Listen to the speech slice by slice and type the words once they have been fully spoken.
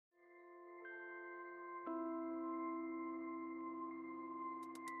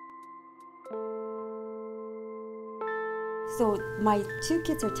So my two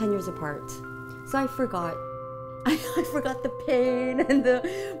kids are 10 years apart. So I forgot. I forgot the pain and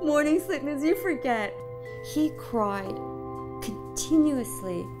the morning sickness, you forget. He cried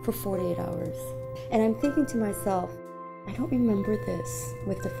continuously for 48 hours. And I'm thinking to myself, I don't remember this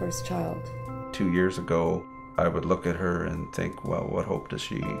with the first child. 2 years ago, I would look at her and think, well, what hope does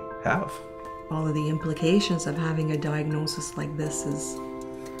she have? All of the implications of having a diagnosis like this is,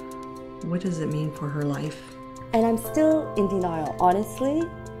 what does it mean for her life? And I'm still in denial. Honestly,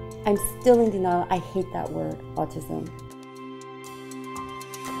 I'm still in denial. I hate that word, autism.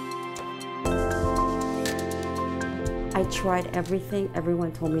 I tried everything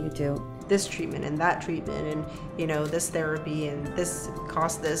everyone told me to do. This treatment and that treatment and, you know, this therapy and this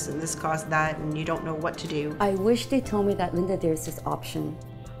costs this and this costs that, and you don't know what to do. I wish they told me that, Linda, there's this option.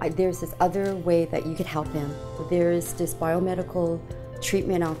 There's this other way that you could help him. There's this biomedical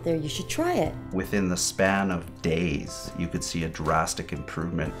treatment out there, you should try it. Within the span of days, you could see a drastic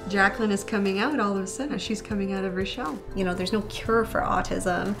improvement. Jacqueline is coming out all of a sudden. She's coming out of her shell. You know, there's no cure for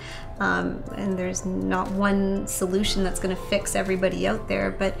autism, and there's not one solution that's going to fix everybody out there,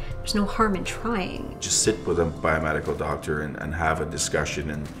 but there's no harm in trying. Just sit with a biomedical doctor and have a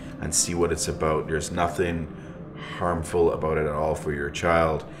discussion and see what it's about. There's nothing harmful about it at all for your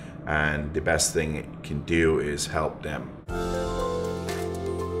child, and the best thing it can do is help them.